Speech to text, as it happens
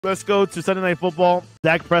Let's go to Sunday Night Football.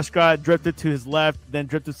 Dak Prescott drifted to his left, then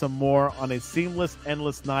drifted some more on a seamless,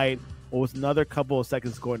 endless night. What was another couple of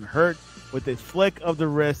seconds going hurt with a flick of the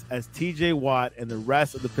wrist as T.J. Watt and the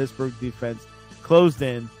rest of the Pittsburgh defense closed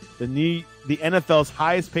in. The NFL's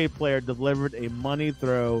highest-paid player delivered a money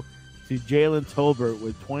throw to Jalen Tolbert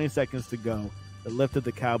with 20 seconds to go that lifted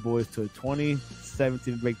the Cowboys to a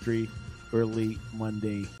 20-17 victory early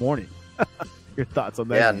Monday morning. Your thoughts on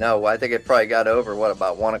that? Yeah, no, I think it probably got over,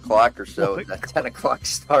 about 1 o'clock or so, at 10 o'clock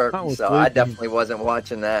start. So I definitely wasn't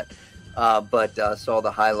watching that, but saw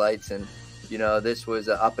the highlights. And, this was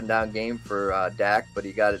an up-and-down game for Dak, but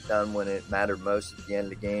he got it done when it mattered most at the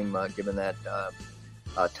end of the game, given that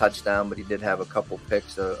touchdown. But he did have a couple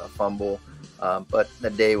picks, a fumble. But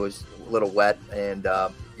the day was a little wet, and,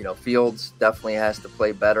 Fields definitely has to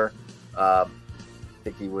play better. I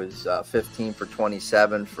think he was 15 for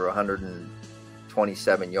 27 for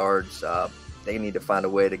 127 yards. They need to find a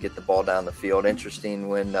way to get the ball down the field. Interesting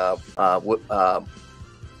when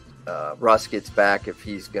Russ gets back, if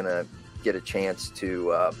he's going to get a chance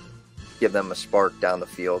to give them a spark down the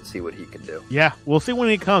field, see what he can do. Yeah, we'll see when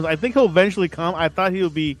he comes. I think he'll eventually come. I thought he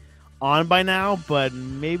would be on by now, but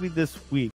maybe this week.